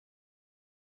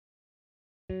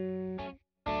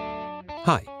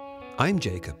Hi, I'm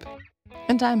Jacob.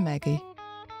 And I'm Maggie.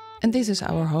 And this is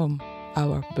our home,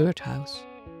 our birdhouse.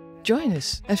 Join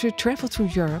us as we travel through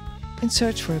Europe in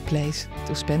search for a place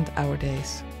to spend our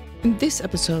days. In this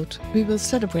episode, we will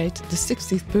celebrate the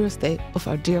 60th birthday of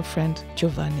our dear friend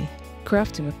Giovanni,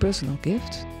 craft him a personal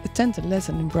gift, attend a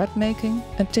lesson in breadmaking,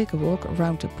 and take a walk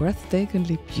around the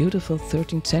breathtakingly beautiful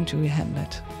 13th century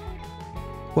hamlet.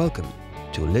 Welcome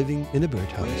to Living in a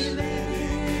Birdhouse.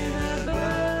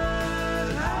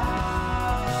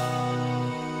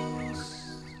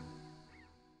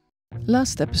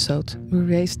 Last episode, we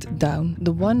raced down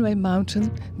the one-way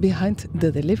mountain behind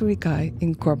the delivery guy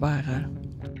in Corbara.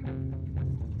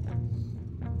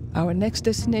 Our next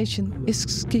destination is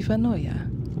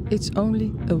Schifanoia. It's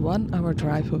only a 1-hour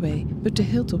drive away, but the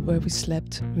hilltop where we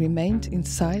slept remained in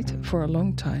sight for a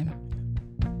long time.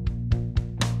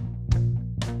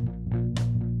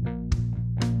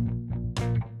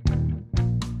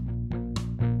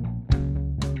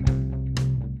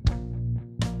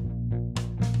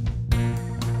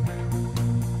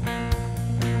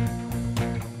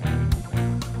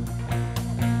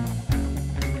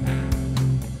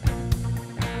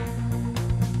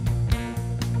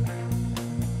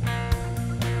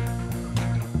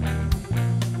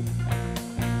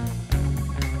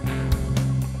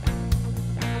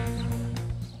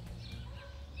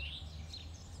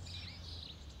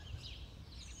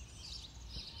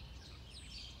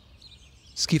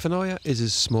 Schifanoia is a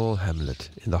small hamlet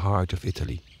in the heart of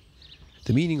Italy.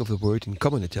 The meaning of the word in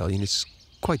common Italian is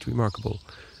quite remarkable.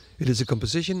 It is a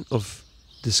composition of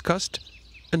disgust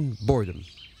and boredom.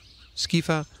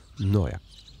 Schifanoia.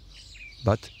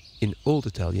 But in Old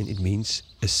Italian it means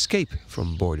escape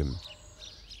from boredom.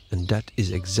 And that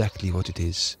is exactly what it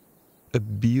is. A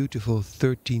beautiful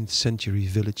 13th century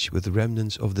village with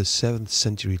remnants of the 7th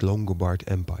century Longobarд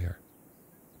Empire.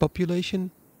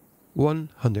 Population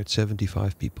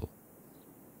 175 people,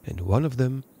 and one of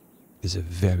them is a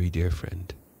very dear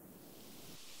friend.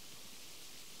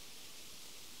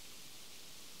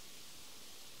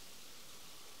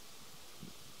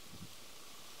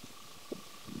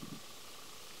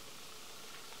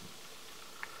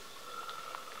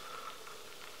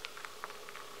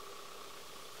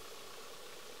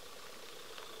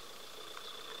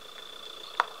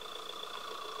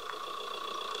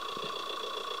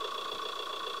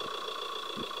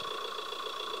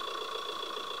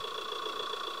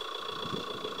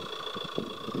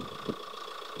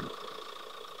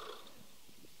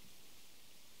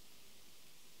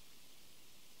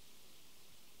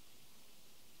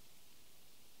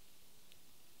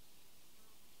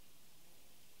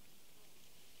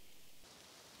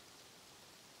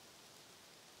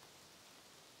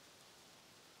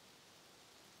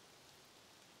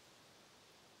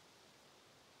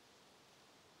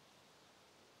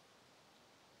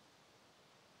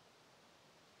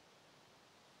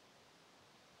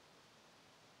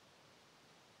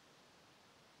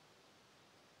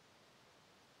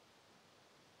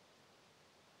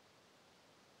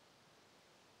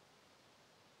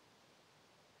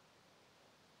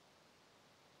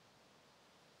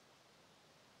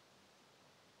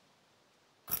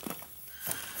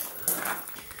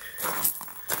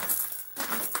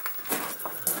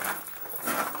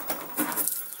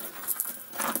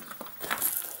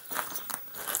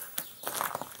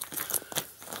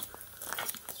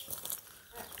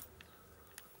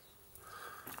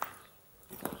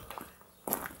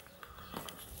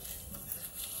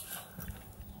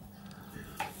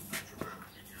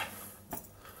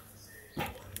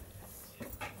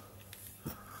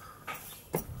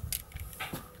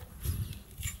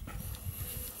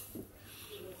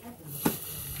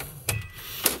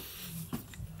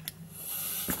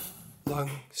 Lang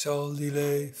zal die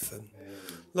leven,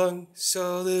 lang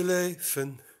zal die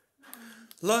leven,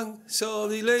 lang zal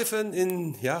die leven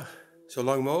in, zo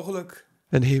lang mogelijk.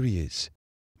 And here he is.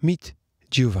 Meet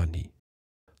Giovanni.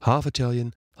 Half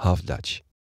Italian, half Dutch.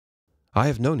 I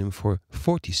have known him for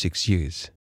 46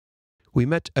 years. We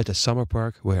met at a summer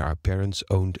park where our parents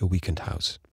owned a weekend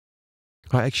house.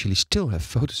 I actually still have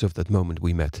photos of that moment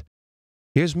we met.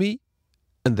 Here's me,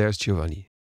 and there's Giovanni.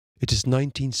 It is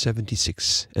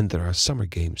 1976 and there are summer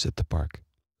games at the park.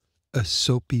 A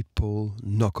soapy pole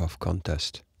knockoff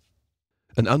contest.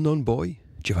 An unknown boy,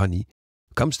 Giovanni,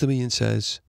 comes to me and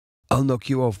says, "I'll knock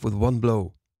you off with one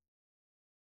blow."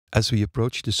 As we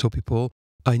approached the soapy pole,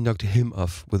 I knocked him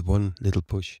off with one little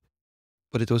push.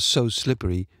 But it was so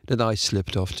slippery that I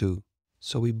slipped off too.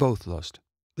 So we both lost.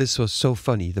 This was so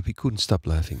funny that we couldn't stop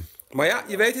laughing. Maar ja,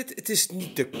 je weet het is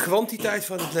niet de kwantiteit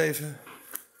van het leven,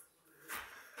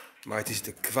 maar het is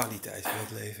de kwaliteit van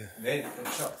het leven. Nee,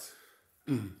 exact.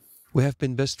 We have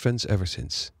been best friends ever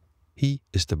since. He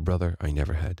is the brother I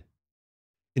never had.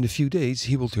 In a few days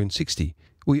he will turn 60.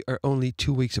 We are only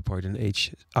 2 weeks apart in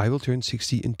age. I will turn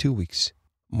 60 in 2 weeks.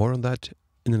 More on that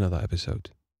in another episode.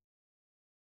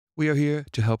 We are here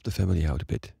to help the family out a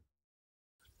bit.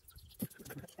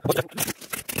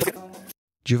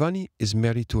 Giovanni is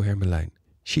married to Hermelijn.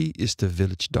 She is the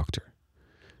village doctor.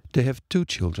 They have 2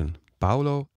 children,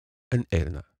 Paolo and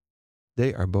Elena.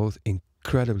 They are both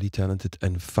incredibly talented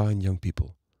and fine young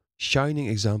people, shining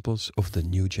examples of the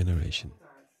new generation.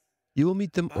 You will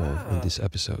meet them all in this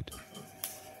episode.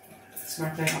 Het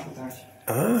smaakt naar appeltaartje.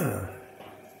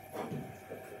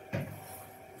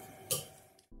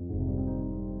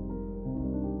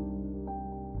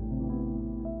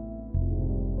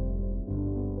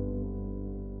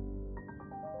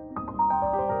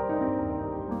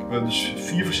 We hebben dus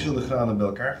 4 verschillende granen bij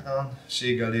elkaar gedaan.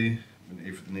 Segalé, ik ben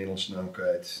even de Nederlandse naam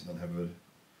kwijt. Dan hebben we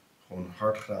gewoon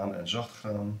hard graan en zacht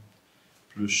graan.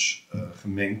 Plus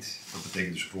gemengd, dat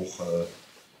betekent dus rogge,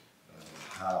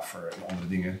 haver en andere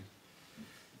dingen.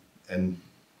 En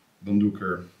dan doe ik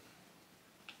er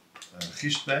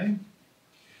gist bij.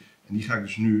 En die ga ik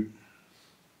dus nu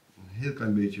een heel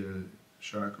klein beetje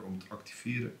suiker om te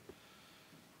activeren.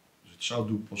 Dus het zout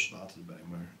doe ik pas later erbij.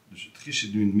 Dus het gist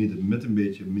zit nu in het midden met een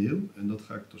beetje meel. En dat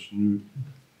ga ik dus nu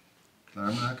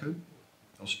klaarmaken.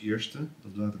 Als eerste.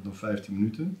 Dat laat ik dan 15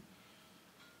 minuten.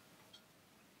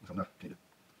 Dan gaan we naar kneden.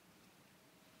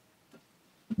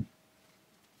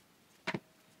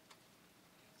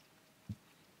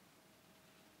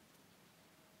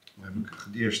 Dan heb ik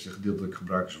het eerste gedeelte dat ik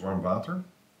gebruik is warm water.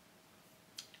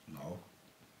 Nou.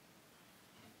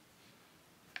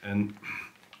 En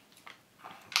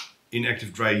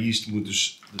inactive dry yeast moet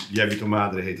dus, lievito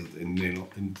madre heet dat in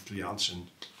het Italiaans. En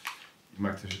je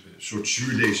maakt een soort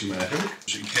zuurdeesem eigenlijk.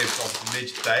 Dus ik geef het altijd een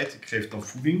beetje tijd, ik geef het dan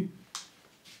voeding.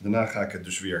 Daarna ga ik het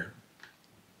dus weer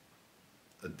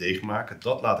het deeg maken.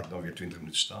 Dat laat ik dan weer 20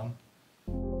 minuten staan.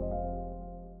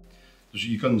 Dus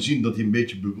je kan zien dat hij een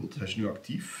beetje bubbelt. Hij is nu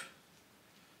actief.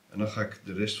 En dan ga ik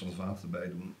de rest van het water erbij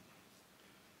doen.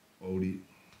 Olie,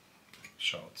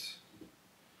 zout.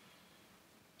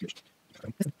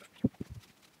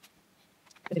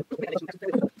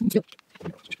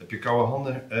 Heb je koude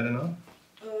handen, Elena?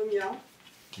 Ja.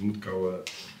 Je moet koude,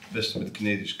 het beste met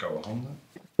kneden is koude handen.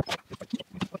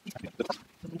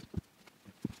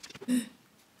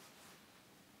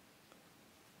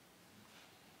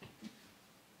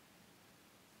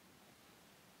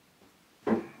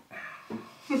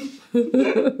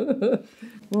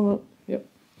 Ja.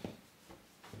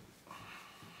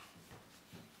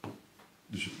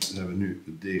 Dus dan hebben we nu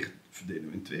het deeg verdelen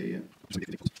we in tweeën.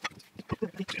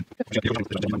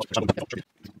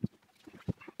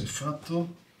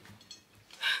 Fatto.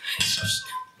 Zo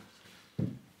snel.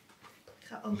 Ik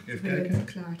ga ook even proberen kijken?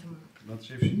 het klaar te maken. Laat eens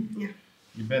even zien. Ja.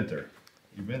 Je bent er.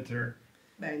 Je bent er.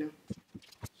 Bijna.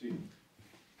 Zien.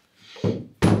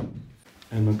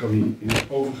 En dan kan hij in de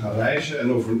oven gaan rijzen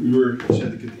en over een uur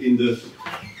zet ik het in de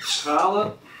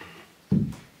schalen.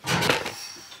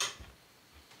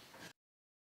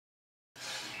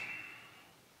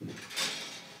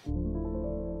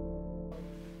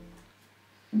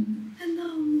 En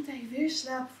dan moet hij weer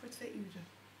slapen voor 2 uur.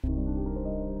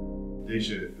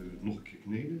 Deze nog een keer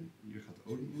kneden. Hier gaat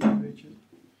de olie in een beetje.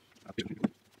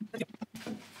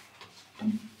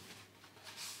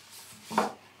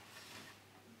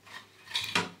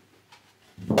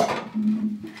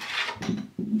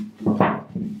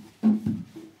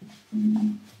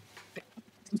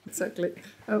 Exactly.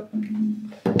 Oh.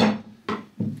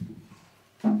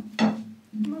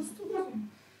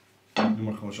 Doe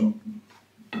maar gewoon zo.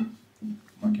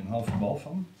 Maak je een halve bal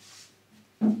van.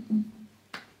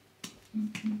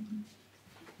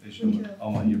 Deze doen we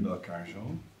allemaal hier bij elkaar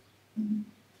zo.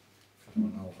 Geef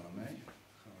maar een halve aan mij.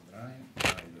 Gaan we draaien.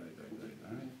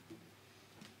 Draaien.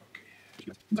 Oké.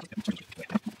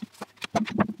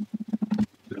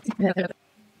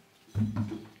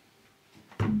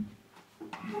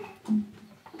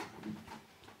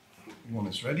 One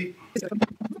is ready.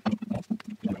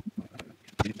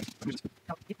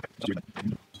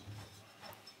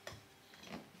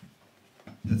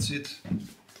 That's it.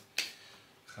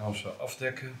 Gaan we ze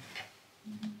afdekken.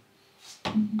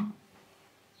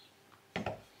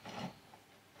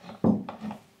 Op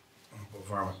een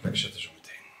warme plek zetten zo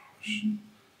meteen. Dus,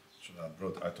 zodra het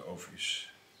brood uit de oven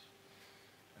is.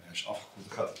 En hij is afgekoeld,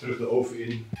 dan gaat het terug de oven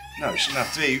in. Nou, dus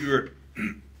na 2 uur.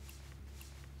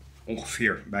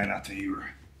 Ongeveer bijna 2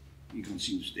 uur. Je kan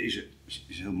zien, dus deze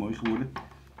is heel mooi geworden. De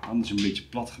hand is een beetje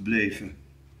plat gebleven.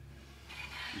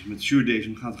 Dus met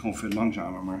zuurdesem gaat het gewoon veel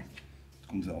langzamer, maar het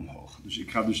komt wel omhoog. Dus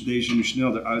ik ga dus deze nu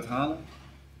snel eruit halen.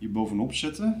 Hier bovenop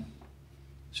zetten.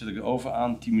 Zet ik de oven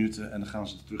aan, 10 minuten en dan gaan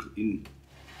ze er terug in.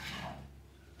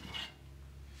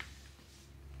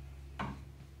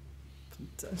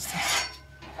 Fantastisch.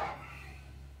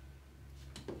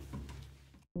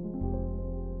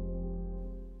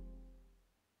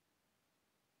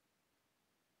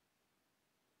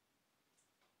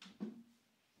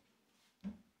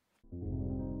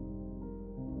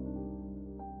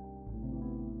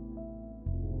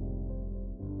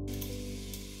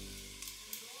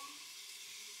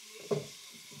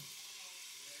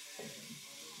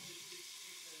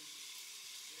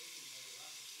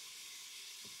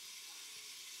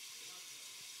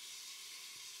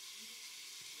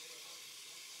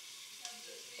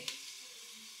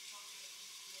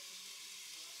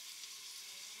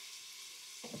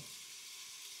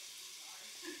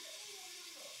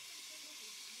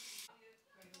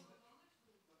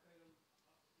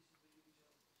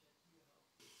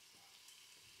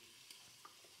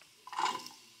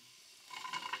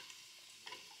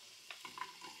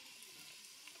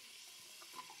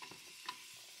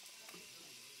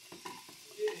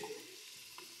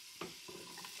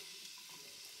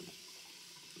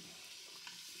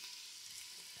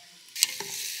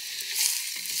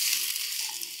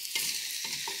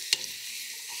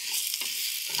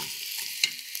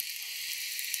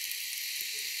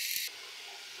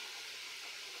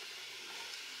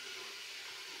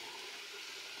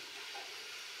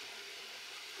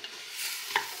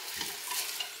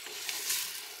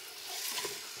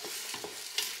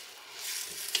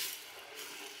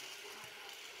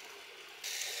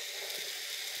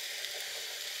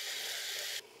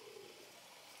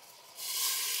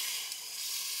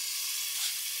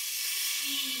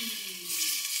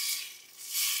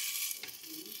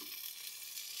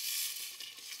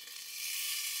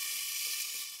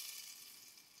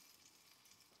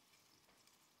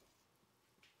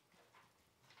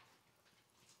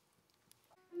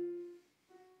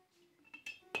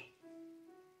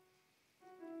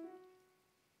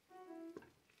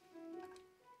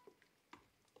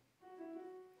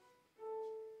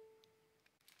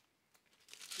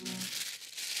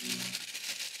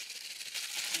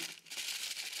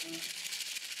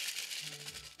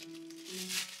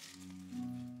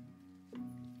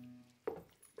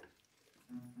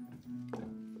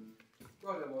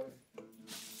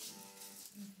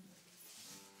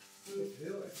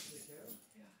 Heel erg slik, hè?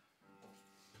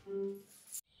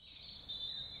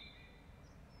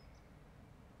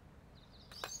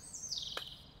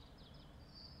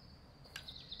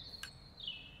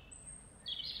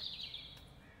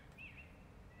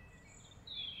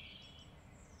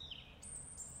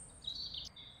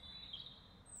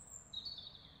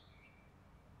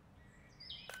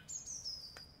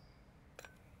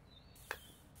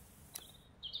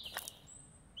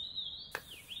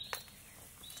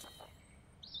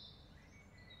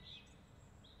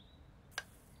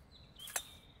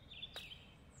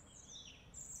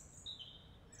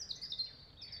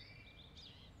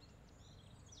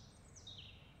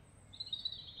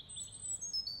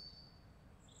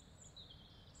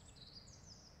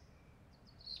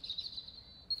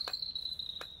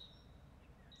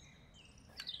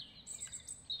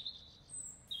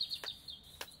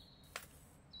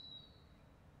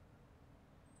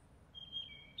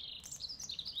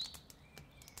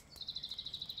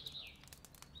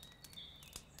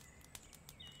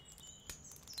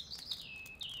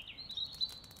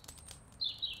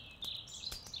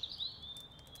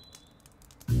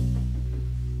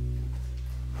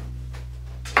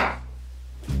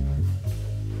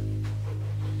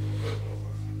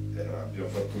 Abbiamo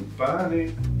fatto il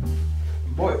pane,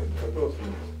 Mooi, kapot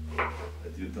genoeg. è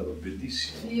diventato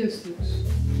bellissimo. 4 stuks.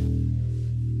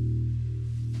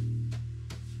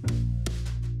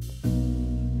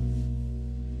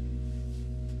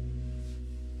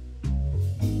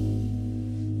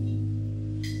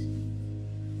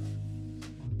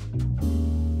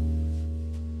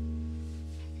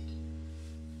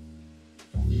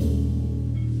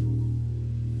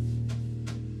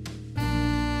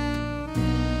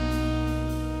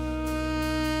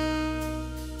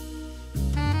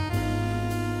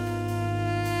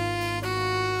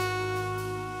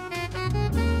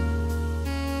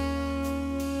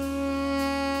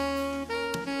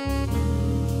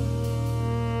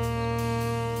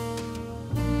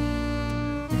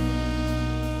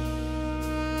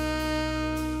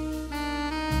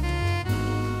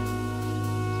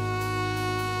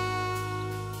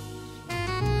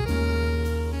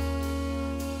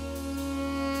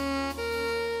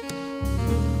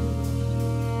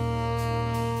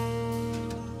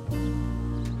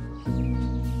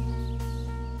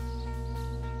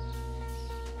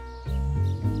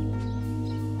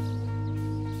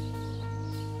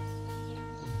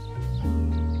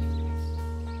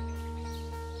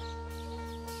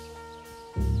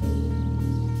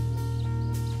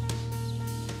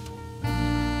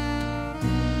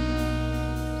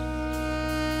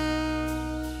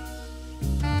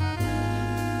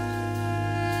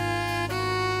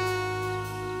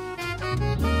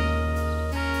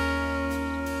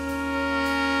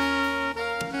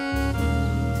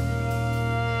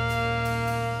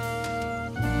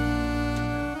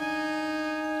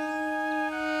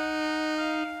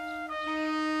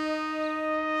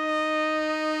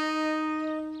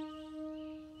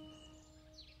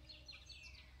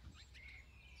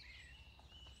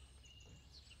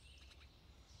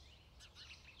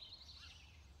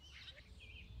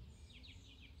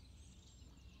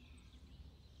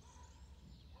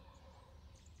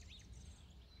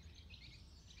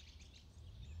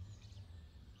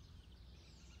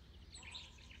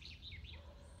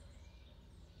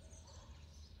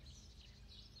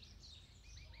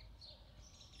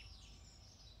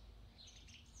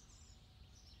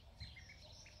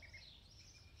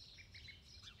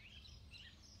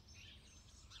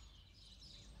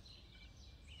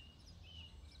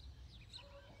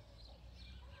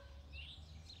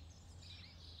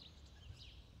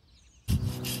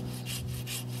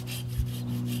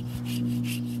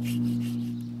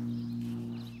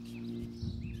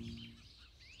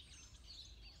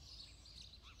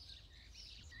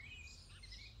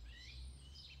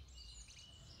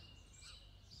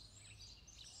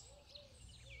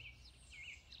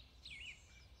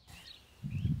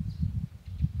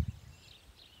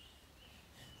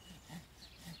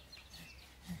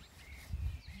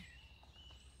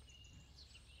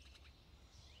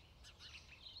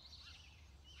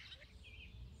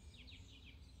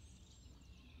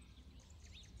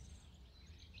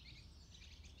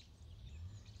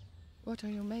 What are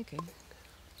you making?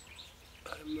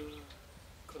 I'm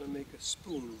gonna make a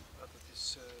spoon out of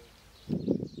this, I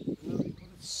don't know what you call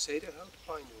it, cedarhout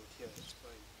pine wood. Yeah, it's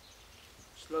pine.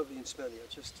 It's lovely and smelly. I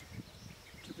just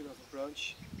took it off a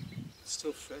branch. It's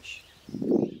still fresh.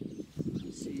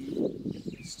 See,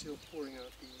 it's still pouring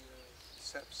out the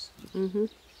saps. Mm-hmm.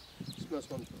 It smells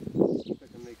wonderful. I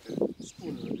can make a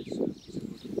spoon out of this piece of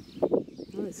wood.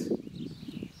 Nice.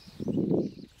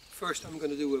 First I'm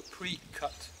going to do a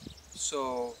pre-cut.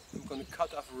 So I'm going to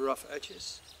cut off rough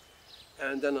edges.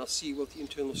 And then I'll see what the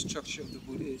internal structure of the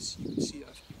wood is. You can see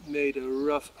I've made a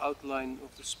rough outline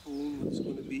of the spoon, what it's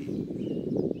going to be.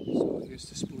 So here's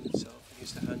the spoon itself,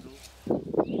 here's the handle.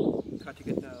 Cutting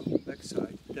it now on the back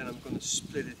side. Then I'm going to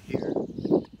split it here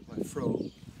with my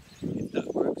froe. If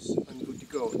that works, I'm good to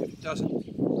go. If it doesn't, I'll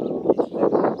need to take it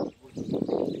out of the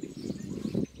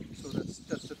wood. So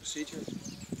that's the procedure.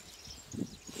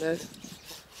 Nice.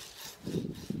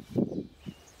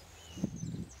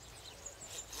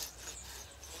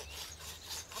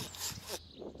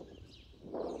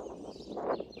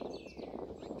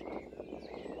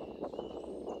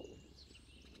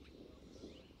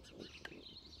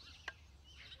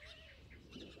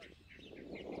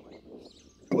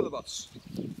 Knubbelbats,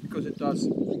 because it does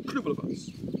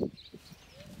knubbelbats.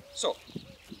 So,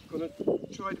 I'm gonna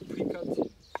try to pre-cut.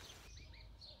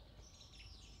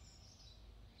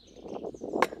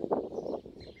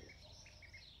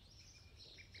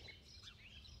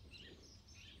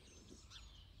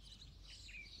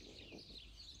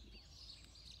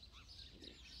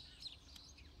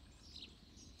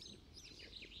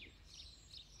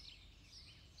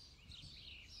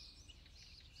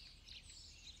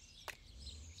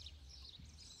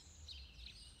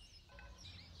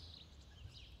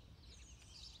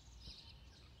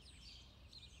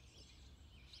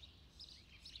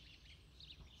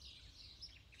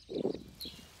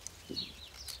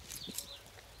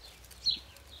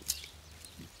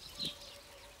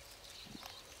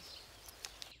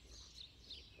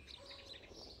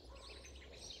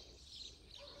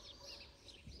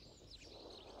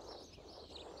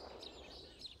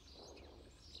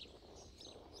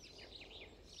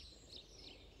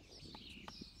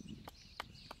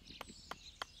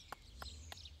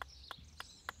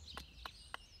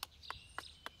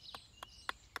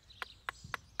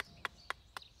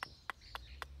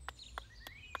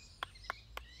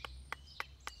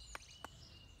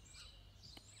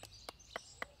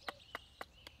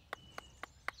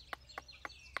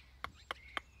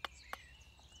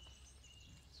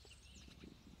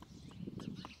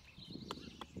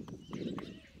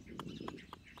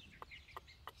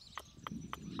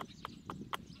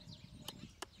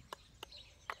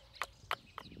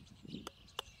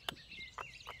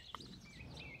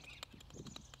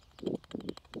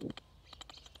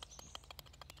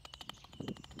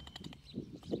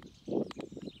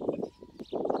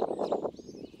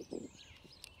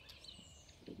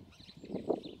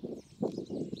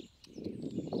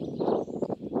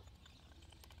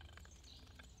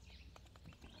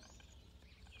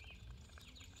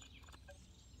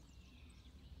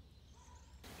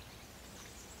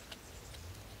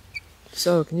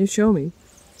 So, can you show me?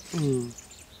 This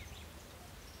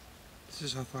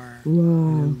is how far I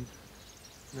Wow. am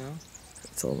now.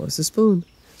 It's almost a spoon.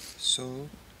 So,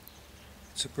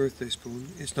 it's a birthday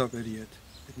spoon. It's not ready yet.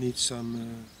 It needs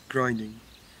some grinding.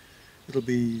 It'll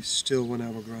be still 1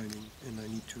 hour grinding, and I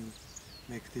need to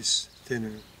make this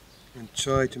thinner and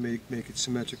try to make it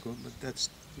symmetrical, but that's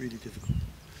really difficult.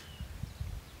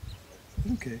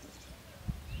 Okay,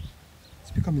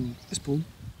 it's becoming a spoon.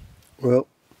 Well,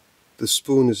 the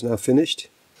spoon is now finished.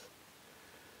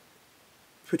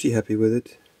 Pretty happy with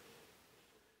it.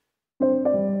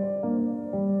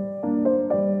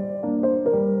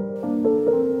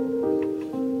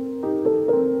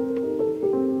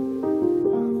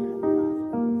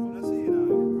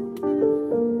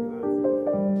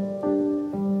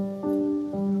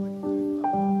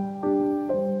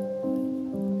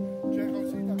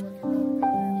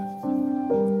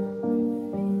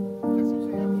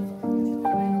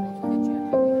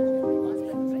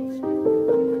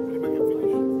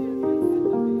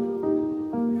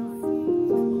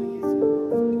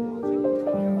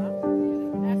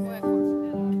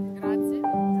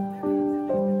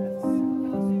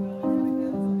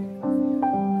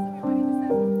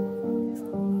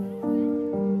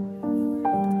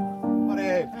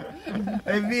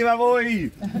 Evviva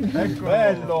voi! Ecco.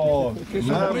 Bello!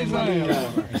 Mamma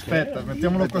mia! Aspetta,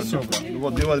 mettiamolo qua sopra. Lo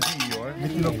devo al Dio,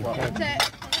 mettilo qua.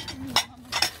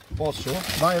 Posso?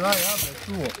 Vai, vai, apri, è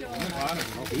tuo.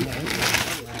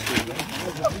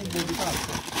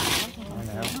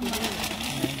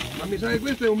 Ma mi sa che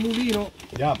questo è un mulino.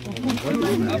 Ja,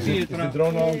 A pietra. de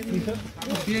drone al vliegen?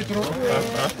 Pietro.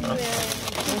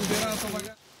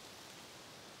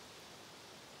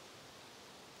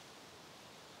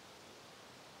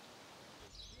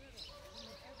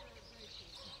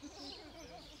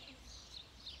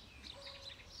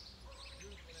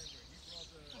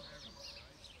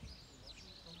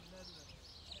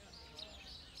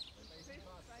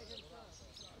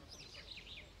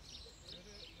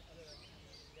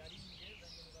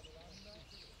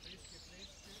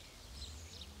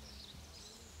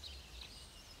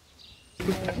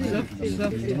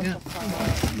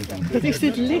 Wat is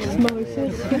dit licht mooi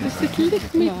zeg. Wat is dit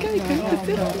licht? Moet je kijken. Het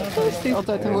is echt fantastisch.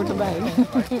 Altijd hoort erbij.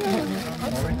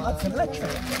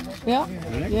 Ja?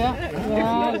 Ja?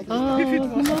 Ja.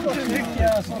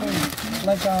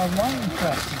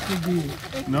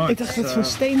 No, Ik dacht dat het van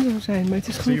steen zou zijn, maar het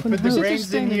is gewoon van put the hout. grains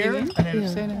in here and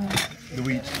then Ja. the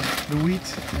wheat. The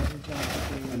wheat.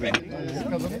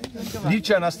 Lì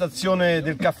c'è una stazione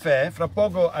del caffè, fra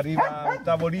poco arriva un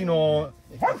tavolino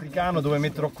africano dove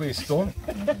metterò questo.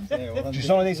 Ci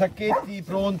sono dei sacchetti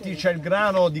pronti, c'è il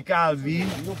grano di Calvi,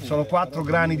 sono 4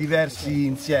 grani diversi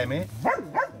insieme.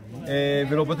 Ve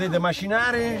lo potete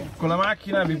macinare con la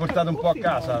macchina e vi portate un po' a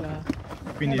casa.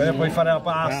 Quindi puoi fare la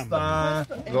pasta,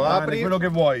 lo apri, quello che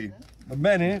vuoi. Va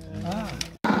bene?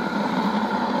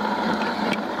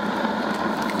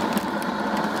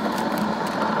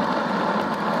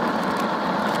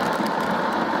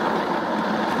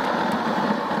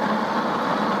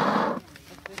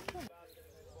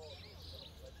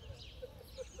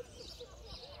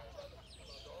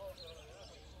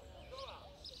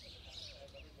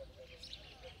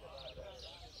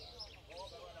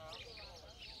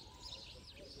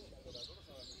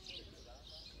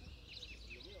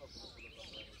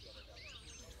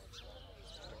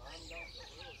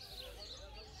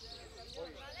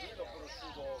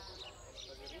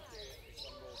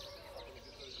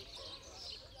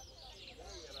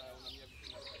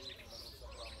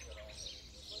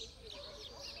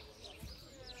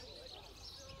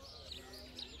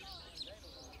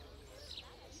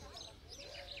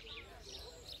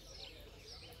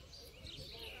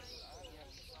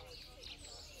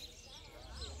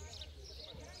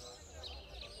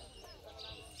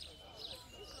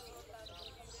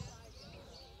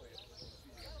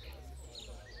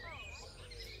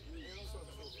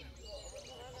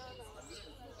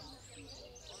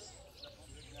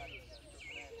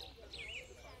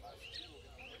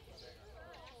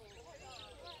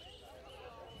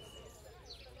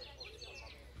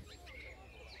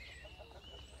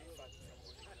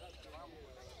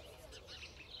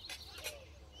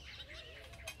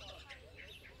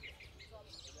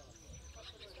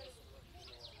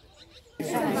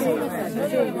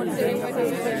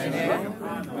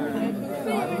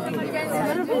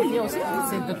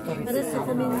 Adesso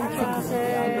comincia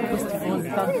questi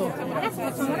fogli tanto. Adesso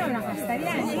facciamo ora una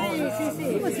pastariana.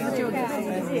 Sì. Come si faceva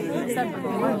così? Sempre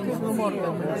con lo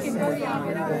morto.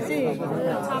 Sì.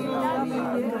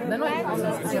 Da noi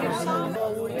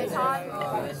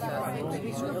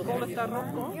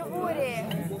Io pure,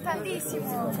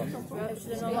 tantissimo.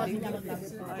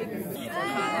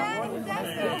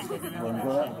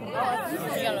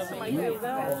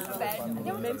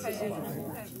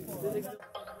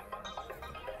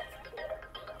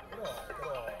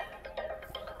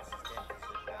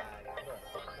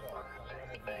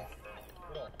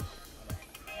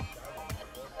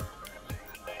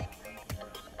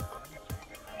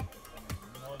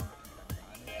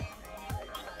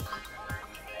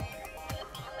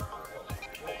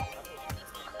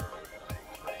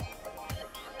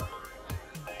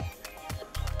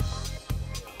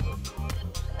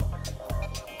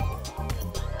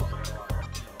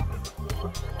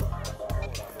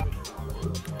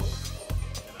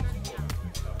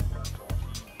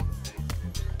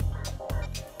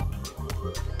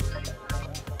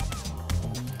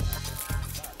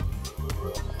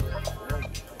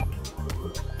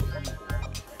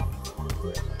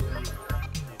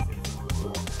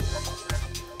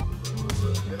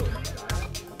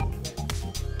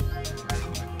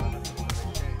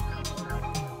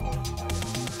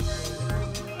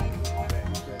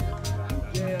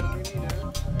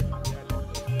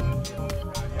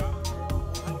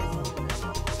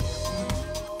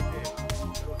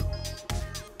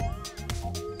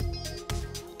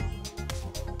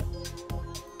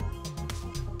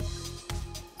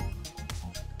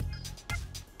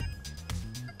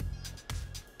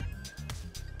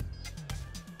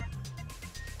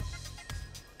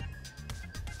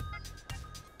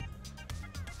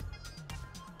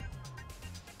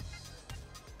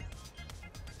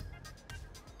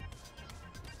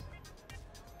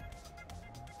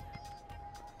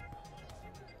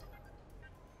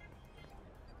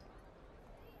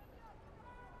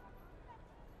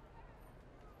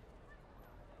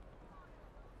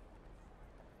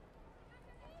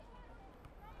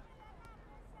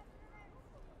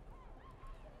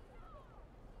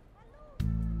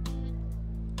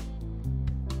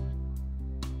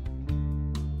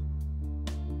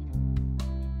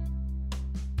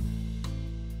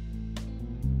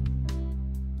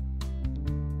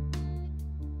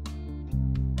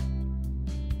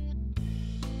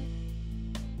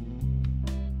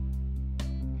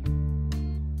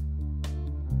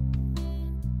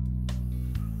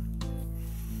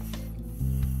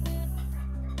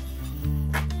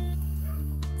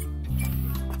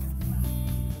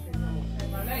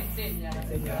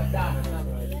 È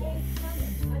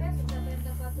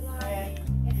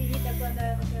finita quando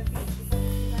era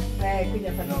Quindi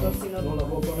ha fatto corsi in Non la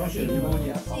può conoscere, mia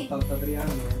moglie ha 83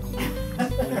 anni.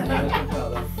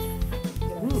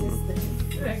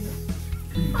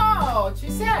 Oh,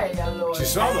 ci sei allora? Ci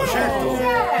sono,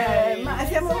 certo. Ma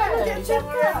siamo venuti a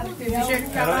cercarti.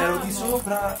 Ero di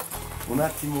sopra un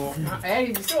attimo.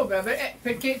 Eri di sopra,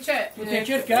 perché c'è...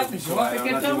 cercato,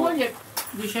 perché tua moglie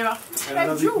diceva, Ero è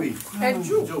andato giù, qui. è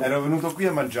giù. Ero venuto qui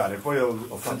a mangiare, poi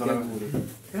ho fatto una.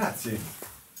 Grazie.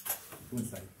 Come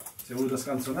stai? Sei venuto a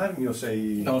scanzonarmi o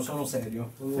sei. No, sono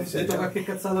serio. Ho Sei detto serio? qualche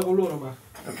cazzata con loro, ma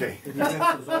Ok.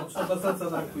 sono abbastanza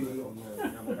tranquillo.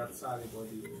 Andiamo cazzati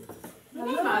poi. Non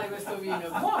è male questo vino, è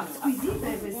buono.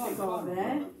 squisite queste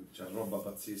cose, C'è roba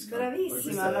pazzesca. Bravissima Poi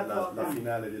questa la è coca. la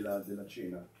finale della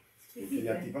cena. Perché gli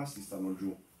antipasti stanno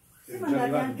giù. Siamo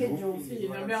andati anche giù. Sì,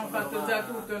 ne abbiamo fatto già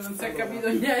tutto, non si è capito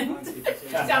niente.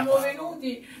 Siamo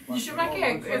venuti, dice ma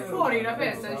che è fuori la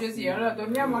festa? Dice sì, allora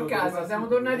torniamo a casa, siamo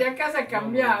tornati a casa a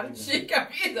cambiarci,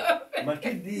 capito? Ma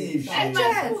che dici?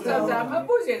 Ma scusa, ma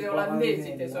voi siete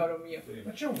olandesi, tesoro mio.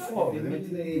 Ma c'è un fuoco, ti metti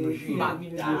dei vicini. Ma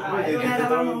Poi dai, ti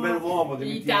trovi un bel uomo, ti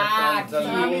i metti a tacchi,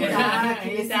 casa.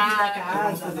 i tacchi.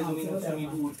 Erano state dominazioni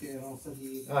turche, erano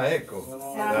stati. Ah,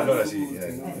 ecco. Allora sì.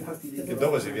 Che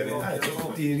dopo si viene. Ah, sono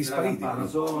tutti rispariti.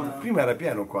 Prima era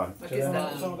pieno qua. Ma che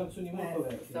Sono canzoni molto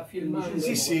vecchie. sta filmando?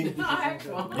 Sì, sì. Ah,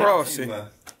 ecco. Oh, sì.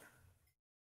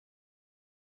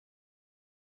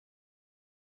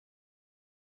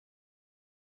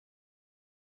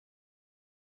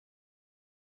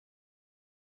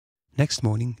 Next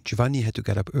morning, Giovanni had to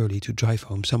get up early to drive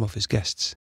home some of his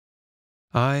guests.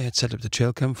 I had set up the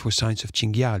trail cam for signs of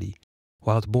cinghiali,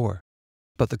 wild boar,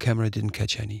 but the camera didn't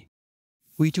catch any.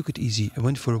 We took it easy and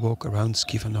went for a walk around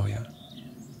Schifanoia.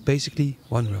 Basically,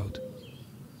 one road.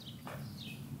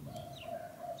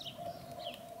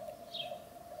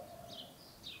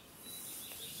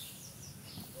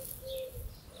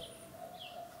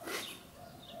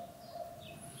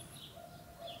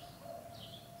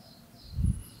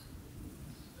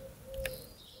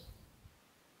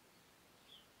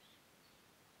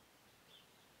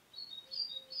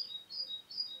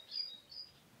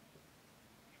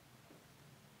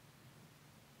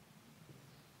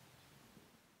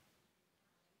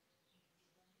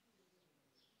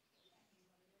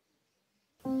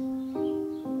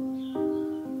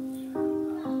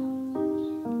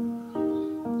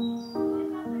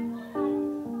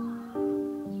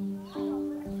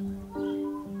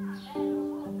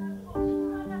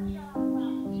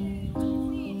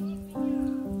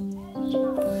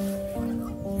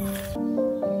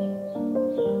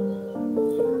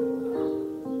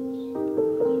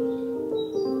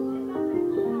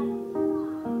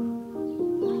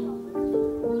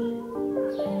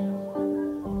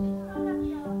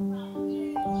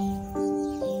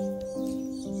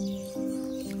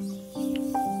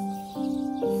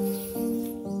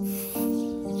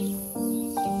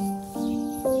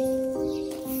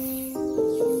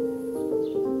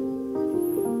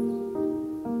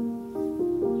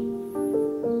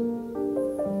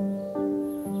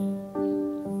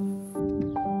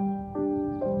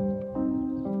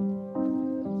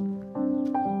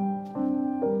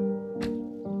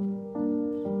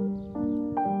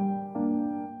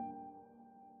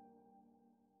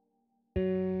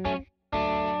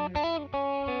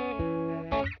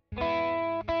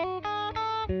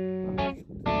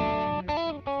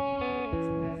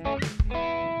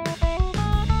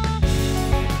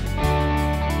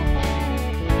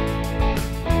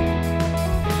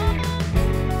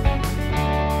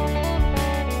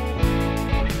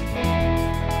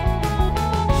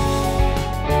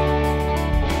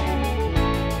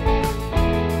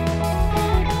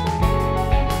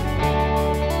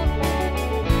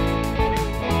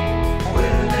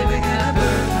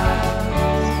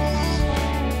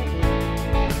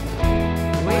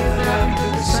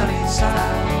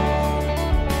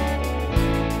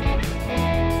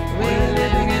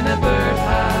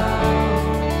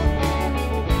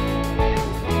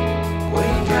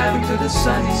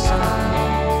 sunny side.